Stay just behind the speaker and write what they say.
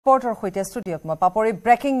Porter Huite Studio Mapapori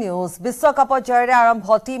breaking news. Biশ্বকাপৰ জয়েৰে আৰম্ভ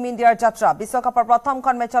team ইণ্ডিয়াৰ যাত্ৰা। বিশ্বকাপৰ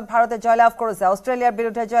প্ৰথমখন মেচত ভাৰতে জয়লাভ কৰিছে। অষ্ট্ৰেলিয়াৰ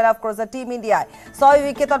বিৰুদ্ধে জয়লাভ কৰিছে টিম ইণ্ডিয়াই। 6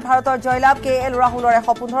 উইকেটত ভাৰতৰ জয়লাভ KL ৰাহুলৰ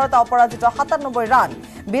 115টা অপৰাজিত 97 ৰান।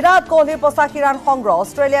 বিৰাট কোহলিৰ 85 ৰান সংগ্ৰহ।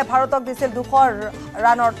 অষ্ট্ৰেলিয়াই ভাৰতক দিছিল 200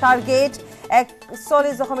 ৰানৰ টাৰ্গেট।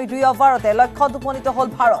 41.2 অভাৰতে লক্ষ্যত উপনীত হ'ল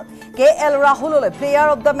Bharat. KL ৰাহুললৈ player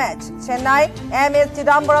of the match. Chennai MS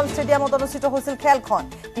Chidambaram ষ্টেডিয়ামত অনুষ্ঠিত হৈছিল খেলখন।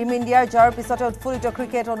 টিম ইণ্ডিয়াৰ জয়ৰ পিছতে উৎফুল্লিত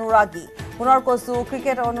ক্ৰিকেট অনুৰাগী। পুনৰ কৈছো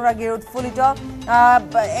ক্ৰিকেট অনুৰাগীৰ উৎফুল্লিত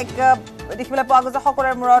এক দেখিবলৈ পোৱা গৈছে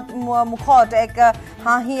সকলোৰে মুখত এক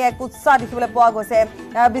হাঁহি এক উৎসাহ দেখিবলৈ পোৱা গৈছে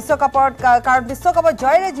বিশ্বকাপৰ কাৰণ বিশ্বকাপৰ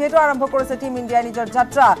জয়েৰে যেহেতু আৰম্ভ কৰিছে টিম ইণ্ডিয়া নিজৰ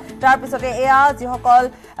যাত্ৰা তাৰ পিছতে এয়া যিসকল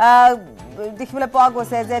দেখিবলৈ পোৱা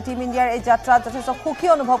গৈছে যে টিম ইণ্ডিয়াৰ এই যাত্ৰাত যথেষ্ট সুখী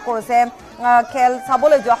অনুভৱ কৰিছে খেল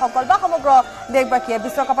চাবলৈ যোৱা সকল বা সমগ্ৰ দেশবাসীয়ে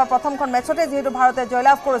বিশ্বকাপৰ প্ৰথমখন মেচতে যেহেতু ভাৰতে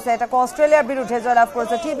জয়লাভ কৰিছে এটা অষ্ট্ৰেলিয়াৰ বিৰুদ্ধে জয়লাভ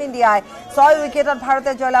কৰিছে টিম ইণ্ডিয়াই 6 উইকেটত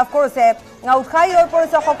ভাৰতে জয়লাভ কৰিছে উৎসাহী হৈ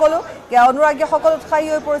পৰিছে সকলো অনুৰাগী সকলো উৎসাহী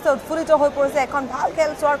হৈ পৰিছে উৎফুল্লিত হৈ পৰিছে এখন ভাল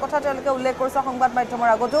খেল চোৱাৰ কথা তেওঁলোকে উল্লেখ কৰিছে সংবাদ মাধ্যমৰ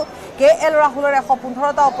আগতো KL ৰাহুলৰ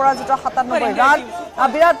 115টা অপৰাজিত 97 ৰান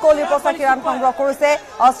বিৰাট কোহলিৰ 85 ৰান সংগ্ৰহ কৰিছে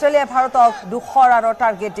অষ্ট্ৰেলিয়াই ভাৰতক 200 ৰানৰ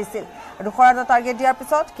টাৰ্গেট দিছিল 200 ৰানৰ টাৰ্গেট দিয়াৰ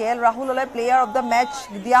পিছত KL ৰাহুললৈ player of the match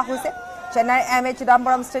দিয়া হৈছে চেন্নাই MS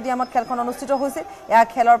চিদাম্বৰম ষ্টেডিয়ামত খেলখন অনুষ্ঠিত হৈছিল এয়া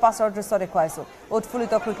খেলৰ পাছৰ দৃশ্য দেখুৱাইছো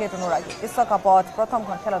উৎফুল্লিত ক্ৰিকেট অনুৰাগী বিশ্বকাপত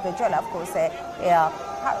প্ৰথমখন খেলতে জয়লাভ কৰিছে এয়া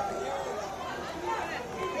ভাৰতে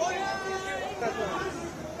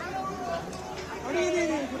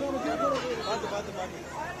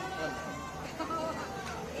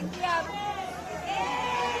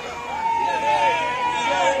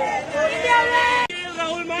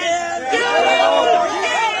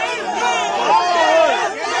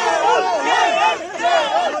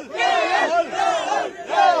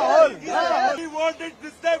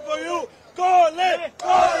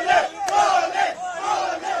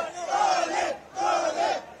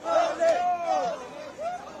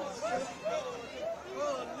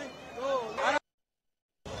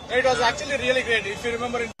It was actually really great. If you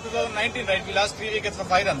remember in 2019, right, we lost 3 wickets for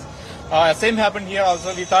 5 runs. Same happened here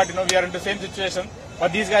also. We thought, we are in the same situation.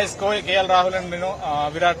 But these guys, KL Rahul and,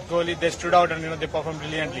 Virat Kohli, they stood out and, they performed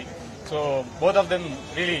brilliantly. So both of them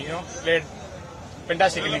really, played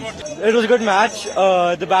fantastically. It was a good match.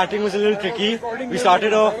 The batting was a little tricky. We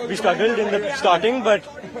struggled in the starting, but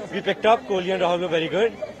we picked up. Kohli and Rahul were very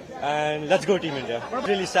good. And let's go Team India.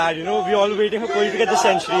 Really sad, we all waiting for Kohli to get the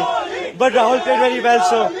century. But Rahul played very well,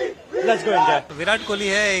 so let's go India. Virat Kohli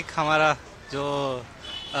है एक हमारा जो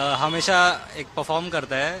हमेशा एक perform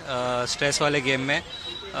करता है stress वाले game में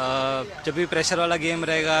जब भी प्रेशर वाला गेम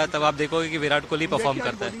रहेगा तब आप देखोगे कि विराट कोहली परफॉर्म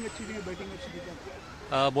करता है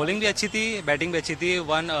बॉलिंग भी अच्छी थी बैटिंग भी अच्छी थी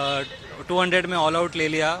 200 में ऑल आउट ले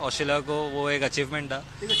लिया ऑस्ट्रेलिया को वो एक अचीवमेंट था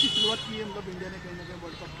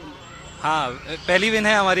हाँ पहली विन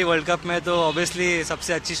है हमारी वर्ल्ड कप में तो ऑब्वियसली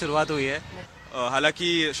सबसे अच्छी शुरुआत हुई है हालांकि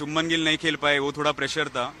शुभमन गिल नहीं खेल पाए वो थोड़ा प्रेशर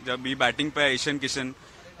था जब भी बैटिंग पे ईशान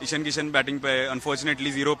किशन बैटिंग पे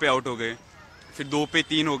अनफॉर्चुनेटली 0 पे आउट हो गए फिर 2 पे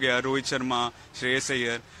 3 हो गया रोहित शर्मा श्रेयस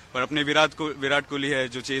अय्यर पर अपने विराट कोहली है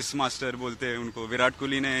जो चेस मास्टर बोलते हैं उनको विराट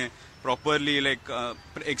कोहली ने प्रॉपरली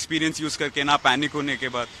एक्सपीरियंस यूज करके ना पैनिक होने के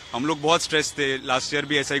बाद हम लोग बहुत स्ट्रेस थे लास्ट ईयर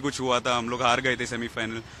भी ऐसा ही कुछ हुआ था हम लोग हार गए थे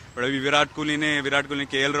सेमीफाइनल पर अभी विराट कोहली ने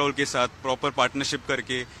KL राहुल के साथ प्रॉपर पार्टनरशिप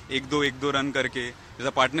करके 1-2 रन करके जैसा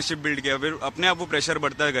पार्टनरशिप बिल्ड किया फिर अपने आप वो प्रेशर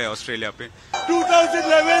बढ़ता गया ऑस्ट्रेलिया पे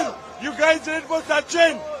 2011 you guys did it for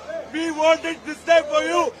Sachin we want it this time for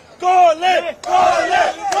you Kohli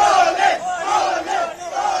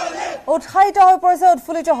উৎসাহিত হৈ পৰিছে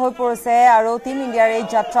উৎফুল্লিত হৈ পৰিছে আৰু টিম ইণ্ডিয়াৰ এই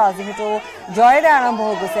যাত্ৰা যেহেতু জয়েৰে আৰম্ভ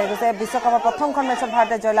হৈ গৈছে বিশ্বকাপৰ প্ৰথমখন মেচত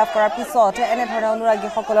ভাৰতে জয়লাভ কৰাৰ পিছত এনেধৰণে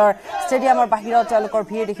অনুৰাগীসকলৰ ষ্টেডিয়ামৰ বাহিৰত তেওঁলোকৰ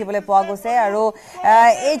ভিৰ দেখিবলৈ পোৱা গৈছে আৰু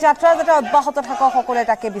এই যাত্ৰা যাতে অব্যাহত থাকক সকলোৱে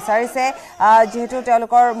তাকে বিচাৰিছে যেহেতু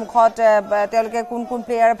তেওঁলোকৰ মুখত তেওঁলোকে কোন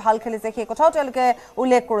প্লেয়াৰ ভাল খেলিছে সেই কথাও তেওঁলোকে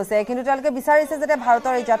উল্লেখ কৰিছে কিন্তু তেওঁলোকে বিচাৰিছে যাতে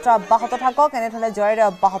ভাৰতৰ এই যাত্ৰা অব্যাহত থাকক এনেধৰণে জয়েৰে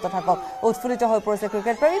অব্যাহত থাকক উৎফুল্লিত হৈ পৰিছে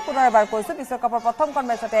ক্ৰিকেট প্ৰেমী পুনৰ এবাৰ কৈছো বিশ্বকাপৰ প্ৰথমখন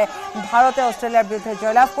মেচতে ভাৰতে অষ্ট্ৰেলিয়াৰ বিৰুদ্ধে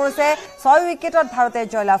জয়লাভ কৰিছে 6 উইকেটত ভাৰতে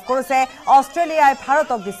জয়লাভ কৰিছে অষ্ট্ৰেলিয়াই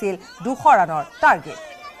ভাৰতক দিছিল 200 ৰানৰ টাৰ্গেট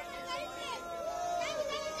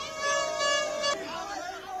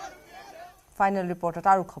ফাইনেল ৰিপৰ্টত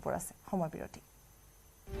আৰু খবৰ আছে সময় বিৰতি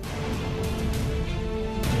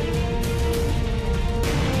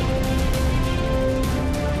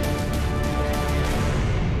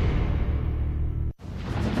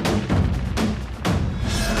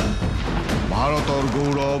ভাৰতৰ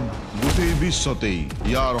গৌৰৱ গোটেই বিশ্বতেই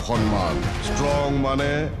ইয়াৰ সন্মান ষ্ট্ৰং মানে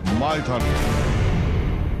মাইথান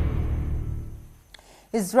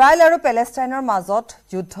ইজৰাইল আৰু পেলেষ্টাইনৰ মাজত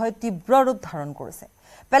যুদ্ধই তীব্ৰ ৰূপ ধাৰণ কৰিছে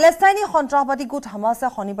পেলেষ্টাইনী সন্ত্ৰাসবাদী গোট হামাছে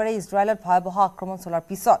শনিবাৰে ইজৰাইলত ভয়াবহ আক্ৰমণ চলাৰ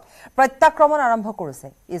পিছত প্ৰত্যাক্ৰমণ আৰম্ভ কৰিছে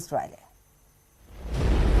ইজৰাইলে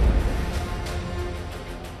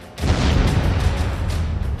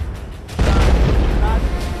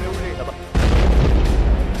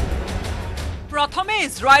প্ৰথমে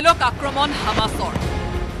ইজৰাইলক আক্ৰমণ হামাছৰ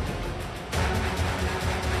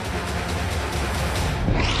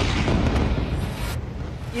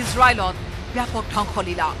ইজৰাইলত ব্যাপক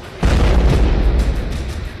ধ্বংসলীলা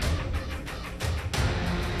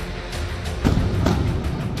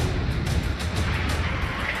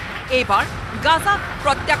এইবাৰ গাজাত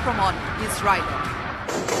প্ৰত্যাক্ৰমণ ইজৰাইলৰ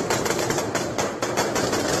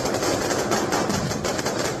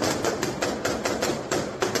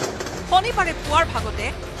শনিবাৰে পুৱাৰ ভাগতে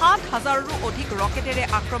 ৭,০০০ৰো অধিক ৰকেটেৰে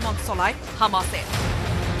আক্ৰমণ চলায় হামাছে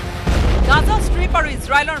গাজা ষ্ট্ৰীপ আৰু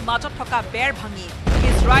ইজৰাইলৰ মাজত থকা বেৰ ভাঙি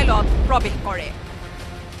ইজৰাইলত প্ৰৱেশ কৰে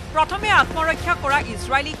প্ৰথমে আত্মৰক্ষা কৰা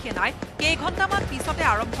ইজৰাইলী সেনাই কেইঘণ্টামান পিছতে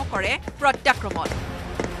আৰম্ভ কৰে প্ৰত্যাক্ৰমণ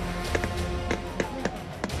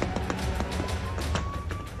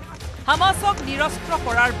হামাছক নিৰস্ত্ৰ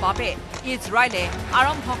কৰাৰ বাবে ইজৰাইলে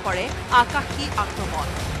আৰম্ভ কৰে আকাশী আক্ৰমণ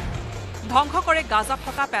ধ্বংস কৰে গাজাত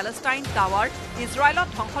থকা পেলেষ্টাইন টাৱাৰ ইজৰাইলত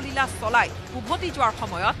ধ্বংসলীলা চলাই উভতি যোৱাৰ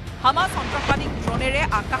সময়ত হামাছ সন্ত্ৰাসবাদী ড্ৰোনেৰে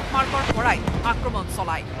আকাশমাৰ্গৰ পৰাই আক্ৰমণ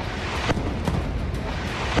চলায়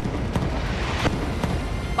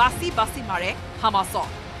বাছি বাছি মাৰে হামাছক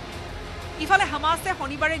ইফালে হামাছে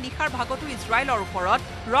শনিবাৰে নিশাৰ ভাগতো ইজৰাইলৰ ওপৰত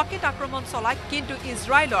ৰকেট আক্ৰমণ চলায় কিন্তু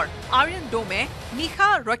ইজৰাইলৰ আইৰন ডোমে নিশা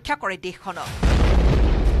ৰক্ষা কৰে দেশখনক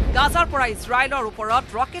গাজাৰ পৰা ইজৰাইলৰ ওপৰত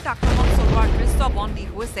ৰকেট আক্ৰমণ চলোৱাৰ দৃশ্য বন্দী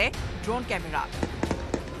হৈছে ড্ৰোন কেমেৰা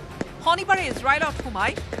শনিবাৰে ইজৰাইলত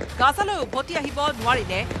সোমাই গাজালৈ উভতি আহিব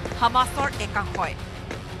নোৱাৰিলে হামাছৰ একাংশই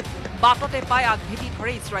বাটতে পাই আগভেটি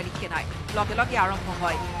ধৰে ইজৰাইলী সেনাই লগে লগে আৰম্ভ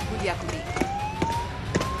হয় গুলীয়াগুলী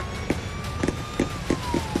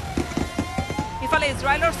ইফালে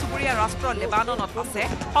ইজৰাইলৰ চুবুৰীয়া ৰাষ্ট্ৰ লেবাননত আছে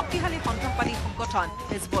শক্তিশালী সন্ত্ৰাসবাদী সংগঠন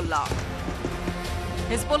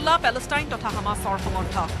হিজবুল্লাহ পেলেষ্টাইন তথা হামাছৰ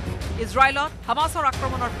সমৰ্থক ইজৰাইলত হামাছৰ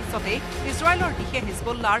আক্ৰমণৰ পিছতেই ইজৰাইলৰ দিশে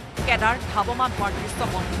হিজবুল্লাৰ কেডাৰ ধাৱমান হোৱাৰ দৃশ্য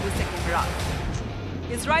বন্দী হৈছে কেমেৰা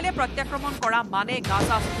ইজৰাইলে প্ৰত্যাক্ৰমণ কৰা মানে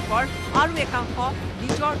গাজা ষ্ট্ৰীপৰ আৰু একাংশ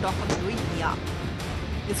নিজৰ দখললৈ নিয়া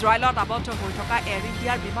ইজৰাইলত আবদ্ধ হৈ থকা এয়াৰ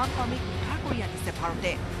ইণ্ডিয়াৰ বিমানকৰ্মীক উদ্ধাৰ কৰি আনিছে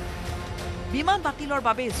ভাৰতে বিমান বাতিলৰ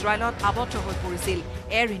বাবে ইজৰাইলত আবদ্ধ হৈ পৰিছিল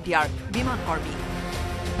এয়াৰ ইণ্ডিয়াৰ বিমানকৰ্মী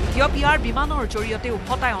ইথিঅপিয়াৰ বিমানৰ জৰিয়তে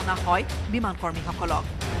উভতাই অনা হয় বিমানকৰ্মীসকলক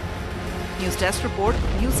news desk report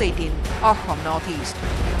News18 Assam Northeast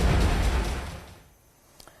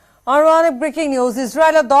আৰু আন ব্ৰেকিং নিউজ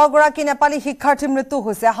ইজৰাইলত 10 গৰাকী নেপালী শিক্ষাৰ্থীৰ মৃত্যু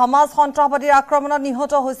হৈছে হামাছ সন্ত্ৰাসবাদীৰ আক্ৰমণত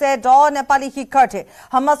নিহত হৈছে 10 নেপালী শিক্ষাৰ্থী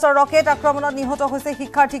হামাছৰ ৰকেট আক্ৰমণত নিহত হৈছে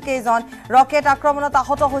শিক্ষাৰ্থী কেইজন ৰকেট আক্ৰমণত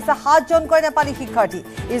আহত হৈছে 7 জনকৈ নেপালী শিক্ষাৰ্থী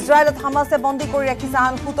ইজৰাইলত হামাছে বন্দী কৰি ৰাখিছে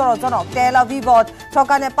আন 17 জনক তেল আভিভত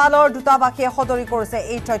থকা নেপালৰ দূতাবাসে সদৰি কৰিছে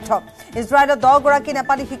এই তথ্য ইজৰাইলত 10 গৰাকী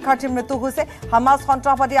নেপালী শিক্ষাৰ্থীৰ মৃত্যু হৈছে হামাছ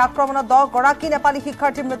সন্ত্ৰাসবাদীৰ আক্ৰমণত 10 গৰাকী নেপালী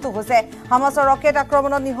শিক্ষাৰ্থীৰ মৃত্যু হৈছে হামাছৰ ৰকেট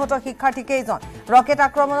আক্ৰমণত নিহত শিক্ষাৰ্থী কেইজন ৰকেট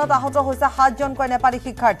আক্ৰমণত আহত হৈছে 7 জনকৈ নেপালী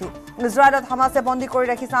শিক্ষাৰ্থী ইজৰাইলত হামাছে বন্দী কৰি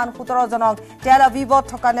ৰাখিছে আন 17 জনক তেল আভিভত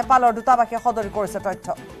থকা নেপালৰ দূতাবাসে সদৰি কৰিছে তথ্য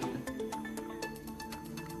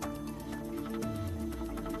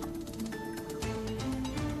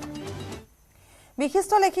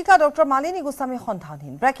বিশিষ্ট লেখিকা ডক্টৰ মালিনী গোস্বামী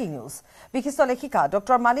সন্ধানহীন ব্ৰেকিং নিউজ বিশিষ্ট লেখিকা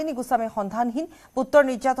ডক্টৰ মালিনী গোস্বামী সন্ধানহীন পুত্ৰৰ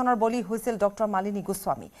নিৰ্যাতনৰ বলি হৈছিল ডক্টৰ মালিনী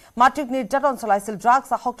গোস্বামী মাতৃক নিৰ্যাতন চলাইছিল ড্ৰাগছ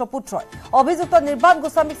আসক্ত পুত্ৰই অভিযুক্ত নিৰ্বাণ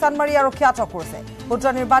গোস্বামীক চানমাৰী আৰক্ষীয়ে আটক কৰিছে পুত্ৰ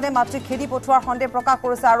নিৰ্বাণে মাতৃক খেদি পঠোৱাৰ সন্দেহ প্ৰকাশ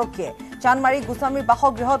কৰিছে আৰক্ষীয়ে চানমাৰী গোস্বামীৰ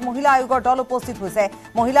বাসগৃহত মহিলা আয়োগৰ দল উপস্থিত হৈছে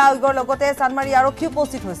মহিলা আয়োগৰ লগতে চানমাৰী আৰক্ষী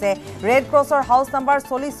উপস্থিত হৈছে ৰেড ক্ৰছৰ হাউচ নম্বৰ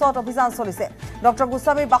 40ত অভিযান চলিছে ডক্টৰ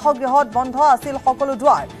গোস্বামীৰ বাসগৃহত বন্ধ আছিল সকলো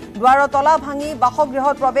দুৱাৰৰ তলা ভাঙি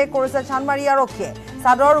বাসগৃহত প্ৰৱেশ কৰিছে চানমাৰী আৰক্ষীয়ে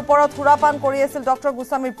চাদৰৰ ওপৰত সুৰাপান কৰি আছিল ডক্টৰ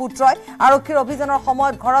গোস্বামীৰ পুত্ৰই আৰক্ষীৰ অভিযানৰ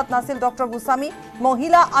সময়ত ঘৰত নাছিল ডক্টৰ গোস্বামী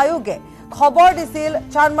মহিলা আয়োগে খবৰ দিছিল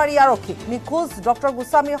চানমাৰী আৰক্ষীক নিখোজ ডক্টৰ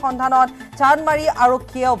গোস্বামীৰ সন্ধানত চানমাৰী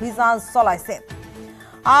আৰক্ষীয়ে অভিযান চলাইছে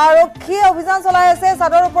আৰক্ষীয়ে অভিযান চলাই আছে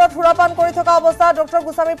চাদৰৰ ওপৰত সুৰাপান কৰি থকা অৱস্থাত ডক্টৰ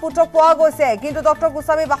গোস্বামীৰ পুত্ৰক পোৱা গৈছে কিন্তু ডক্টৰ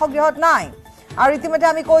গোস্বামী বাসগৃহত নাই আৰু ইতিমধ্যে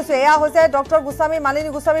আমি কৈছো এয়া হৈছে ডক্টৰ গোস্বামী মালিনী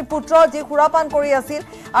গোস্বামীৰ পুত্ৰ যি সুৰাপান কৰি আছিল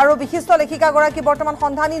আৰু বিশিষ্ট লেখিকা গৰাকী বৰ্তমান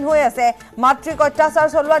সন্ধানহীন হৈ আছে মাতৃক অত্যাচাৰ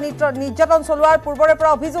চলোৱা নিৰ্যাতন চলোৱাৰ পূৰ্বৰে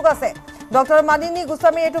পৰা অভিযোগ আছে ডক্টৰ মালিনী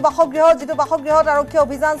গোস্বামী এটো বাসগৃহত যেটো বাসগৃহত আৰক্ষীয়ে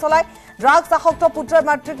অভিযান চলাই ড্ৰাগছ আসক্ত পুত্ৰই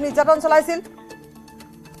মাতৃক নিৰ্যাতন চলাইছিল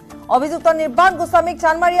অভিযুক্ত নিৰ্বাণ গোস্বামীক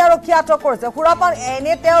চানমাৰী আৰক্ষীয়ে আটক কৰিছে সুৰাপান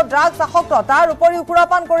এনে তেওঁ ড্ৰাগছ আসক্ত তাৰ উপৰিও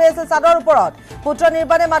সুৰাপান কৰি আছিল চাদৰ ওপৰত পুত্ৰ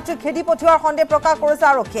নিৰ্বাণে মাতৃক খেদি পঠিওৱাৰ সন্দেহ প্ৰকাশ কৰিছে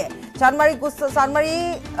আৰক্ষীয়ে চানমাৰী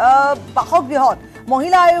বাসগৃহত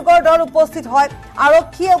মহিলা আয়োগৰ দল উপস্থিত হয়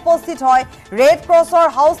আৰক্ষী উপস্থিত হয় ৰেড ক্ৰছৰ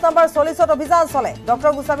হাউস নম্বৰ 40ত অভিযান চলে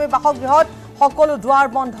ডক্টৰ গোস্বামীৰ বাসগৃহত সকলো দুৱাৰ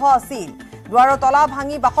বন্ধ আছিল দুৱাৰৰ তলা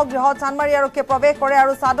ভাঙি বাসগৃহত চানমাৰী আৰক্ষীয়ে প্ৰৱেশ কৰে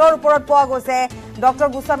আৰু চাদৰ ওপৰত পোৱা গৈছে ডক্টৰ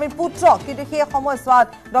গোস্বামীৰ পুত্ৰ কিন্তু সেই সময়ছোৱাত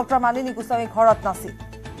ডক্টৰ মালিনী গোস্বামী ঘৰত নাছিল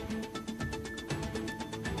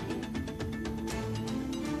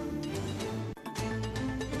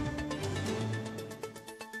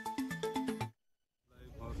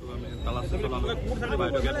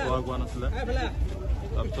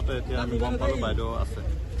তাৰপিছতে এতিয়া আমি গম পালোঁ বাইদেউ আছে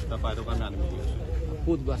বাইদেউক আমি আনিব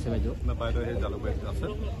ক'ত আছে বাইদেউ বাইদেউ সেই জালুকবাৰীত আছে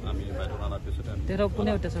আমি বাইদেউক অনাৰ পিছতে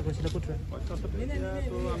কোনে অত্যাচাৰ কৰিছিলে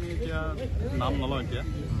অত্যাচাৰটো আমি এতিয়া নাম নলওঁ এতিয়া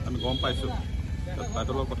আমি গম পাইছোঁ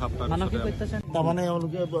বাইদেউৰ লগত কথা পতাৰ তাৰমানে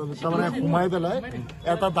এওঁলোকে তাৰমানে সোমাই পেলাই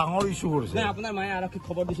এটা ডাঙৰ ইছ্যু কৰিছে আপোনাৰ মায়ে আৰক্ষীক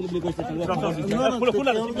খবৰ দিছিল বুলি কৈছে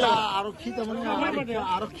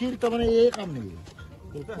আৰক্ষীৰ তাৰমানে এই কাম নেকি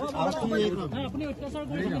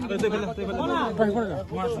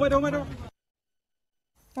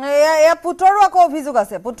পুত্ৰৰো আকৌ অভিযোগ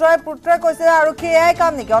আছে পুত্ৰই কৈছে আৰক্ষী এয়াই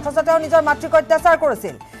কাম নেকি অথচ তেওঁ নিজৰ মাতৃক অত্যাচাৰ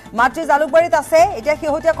কৰিছিল মাতৃ জালুকবাৰীত আছে এতিয়া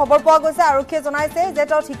শেহতীয়া খবৰ পোৱা গৈছে আৰক্ষীয়ে জনাইছে যে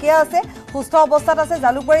তেওঁ ঠিকে আছে সুস্থ অৱস্থাত আছে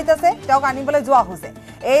জালুকবাৰীত আছে তেওঁক আনিবলৈ যোৱা হৈছে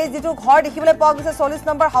এই যেটো ঘৰ দেখিবলৈ পোৱা গৈছে 40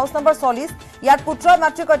 নম্বৰ হাউস নম্বৰ 40 ইয়াত পুত্ৰৰ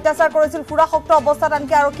মাতৃক অত্যাচাৰ কৰিছিল ফুৰাসক্ত অৱস্থাত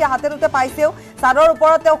আনকি আৰক্ষীয়ে হাতেৰুতে পাইছেও চাদৰ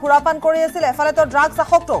ওপৰত তেওঁ সুৰাপান কৰি আছিল এফালে তেওঁ ড্ৰাগছ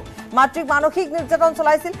আসক্ত মাতৃক মানসিক নিৰ্যাতন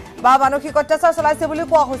চলাইছিল বা মানসিক অত্যাচাৰ চলাইছে বুলি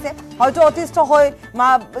কোৱা হৈছে হয়তো অতিষ্ঠ হৈ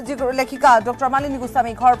লেখিকা ডক্টৰ মালিনী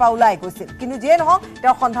গোস্বামী ঘৰৰ পৰা ওলাই গৈছিল কিন্তু যিয়ে নহওক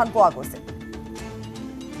তেওঁৰ সন্ধান পোৱা গৈছে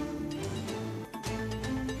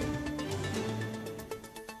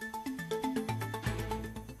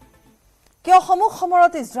কিয় সমুখ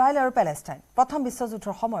সমৰত ইজৰাইল আৰু পেলেষ্টাইন প্ৰথম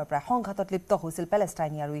বিশ্বযুদ্ধৰ সময়ৰ পৰা সংঘাতত লিপ্ত হৈছিল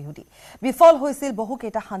পেলেষ্টাইনী আৰু ইহুদী বিফল হৈছিল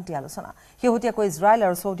বহুকেইটা শান্তি আলোচনা শেহতীয়াকৈ ইজৰাইল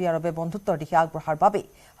আৰু সৌদি আৰবে বন্ধুত্বৰ দিশে আগবঢ়াৰ বাবে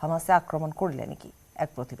হামাছে আক্ৰমণ কৰিলে নেকি এক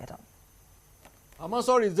প্ৰতিবেদন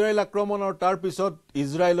হামাছৰ ইজৰাইল আক্ৰমণ আৰু তাৰ পিছত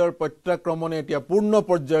ইজৰাইলৰ প্ৰত্যাক্ৰমণে এতিয়া পূৰ্ণ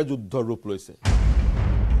পৰ্যায়ৰ যুদ্ধৰ ৰূপ লৈছে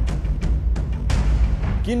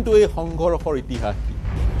কিন্তু এই সংঘৰ্ষৰ ইতিহাস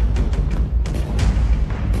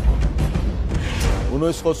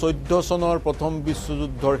 1914 চনৰ প্ৰথম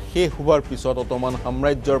বিশ্বযুদ্ধৰ শেষ হোৱাৰ পিছত অটোমান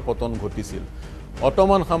সাম্ৰাজ্যৰ পতন ঘটিছিল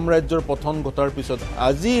অটোমান সাম্ৰাজ্যৰ পতন ঘটাৰ পিছত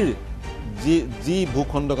আজিৰ যি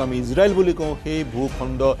ভূখণ্ডক আমি ইজৰাইল বুলি কওঁ সেই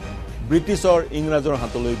ভূখণ্ড ব্ৰিটিছৰ ইংৰাজৰ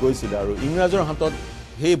হাতলৈ গৈছিল আৰু ইংৰাজৰ হাতত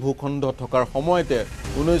সেই ভূখণ্ড থকাৰ সময়তে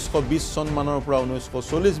 1920 চন মানৰ পৰা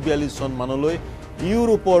 1940-42 চন মানলৈ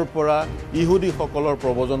ইউৰোপৰ পৰা ইহুদীসকলৰ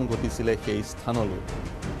প্ৰব্ৰজন ঘটিছিল সেই স্থানলৈ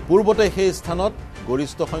পূৰ্বতে সেই স্থানত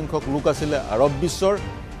গৰিষ্ঠ সংখ্যক লোক আছিল আৰব বিশ্বৰ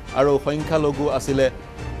আৰু সংখ্যালঘু আছিল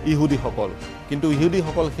ইহুদীসকল কিন্তু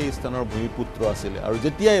ইহুদীসকল সেই স্থানৰ ভূমিপুত্ৰ আছিল আৰু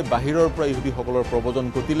যেতিয়াই বাহিৰৰ পৰা ইহুদীসকলৰ প্ৰব্ৰজন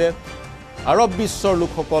ঘটিলে আৰব বিশ্বৰ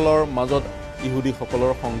লোকসকলৰ মাজত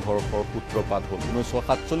ইহুদীসকলৰ সংঘৰ্ষৰ সূত্ৰপাত হ'ল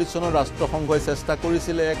 1947 চনৰ ৰাষ্ট্ৰসংঘই চেষ্টা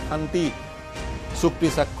কৰিছিল এক শান্তি চুক্তি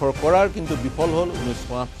স্বাক্ষৰ কৰাৰ কিন্তু বিফল হ'ল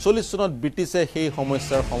 1948 চনত ব্ৰিটিছে সেই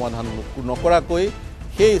সমস্যাৰ সমাধান নকৰাকৈ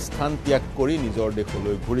সেই স্থান ত্যাগ কৰি নিজৰ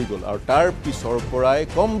দেশলৈ ঘূৰি গ'ল আৰু তাৰ পিছৰ পৰাই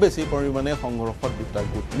কম বেছি পৰিমাণে সংঘৰ্ষত দুটা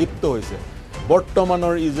গোট লিপ্ত হৈছে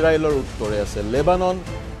বৰ্তমানৰ ইজৰাইলৰ উত্তৰে আছে লেবানন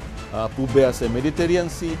পূবে আছে মেডিটেৰিয়ান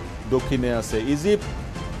সি দক্ষিণে আছে ইজিপ্ত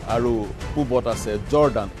আৰু পূবত আছে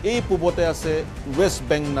জৰ্ডান এই পূবতে আছে ৱেষ্ট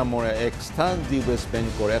বেংক নামৰ এক স্থান যি ৱেষ্ট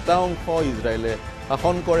বেংকৰ এটা অংশ ইজৰাইলে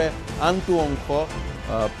শাসন কৰে আনটো অংশ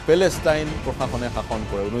পেলেষ্টাইন প্ৰশাসনে শাসন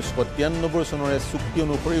কৰে 1993 চনৰ চুক্তি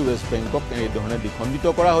অনুসৰি ৱেষ্ট বেংকক এই ধৰণে দ্বিখণ্ডিত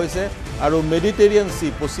কৰা হৈছে আৰু মেডিটেৰিয়ান সি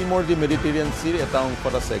পশ্চিমৰ যি মেডিটেৰিয়ান সিৰ এটা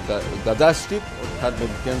অংশত আছে গাজা ষ্ট্ৰিপ অৰ্থাৎ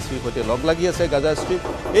মেডিটেৰিয়ান সিৰ সৈতে লগ লাগি আছে গাজা ষ্ট্ৰিপ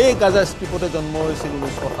এই গাজা ষ্ট্ৰিপতে জন্ম হৈছিল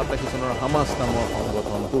 1987 চনৰ হামাছ নামৰ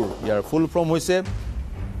সংগঠনটোৰ ইয়াৰ ফুল ফৰ্ম হৈছে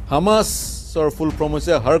হামাছৰ ফুল ফৰ্ম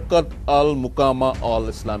হৈছে হৰকত আল মুকামা আল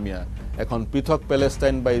ইছলামিয়া এখন পৃথক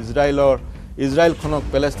পেলেষ্টাইন বা ইজৰাইলখনক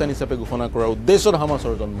পেলেষ্টাইন হিচাপে ঘোষণা কৰাৰ উদ্দেশ্যত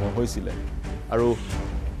হামাছৰ জন্ম হৈছিল আৰু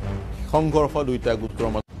সংঘৰ্ষ দুইটা গোটৰ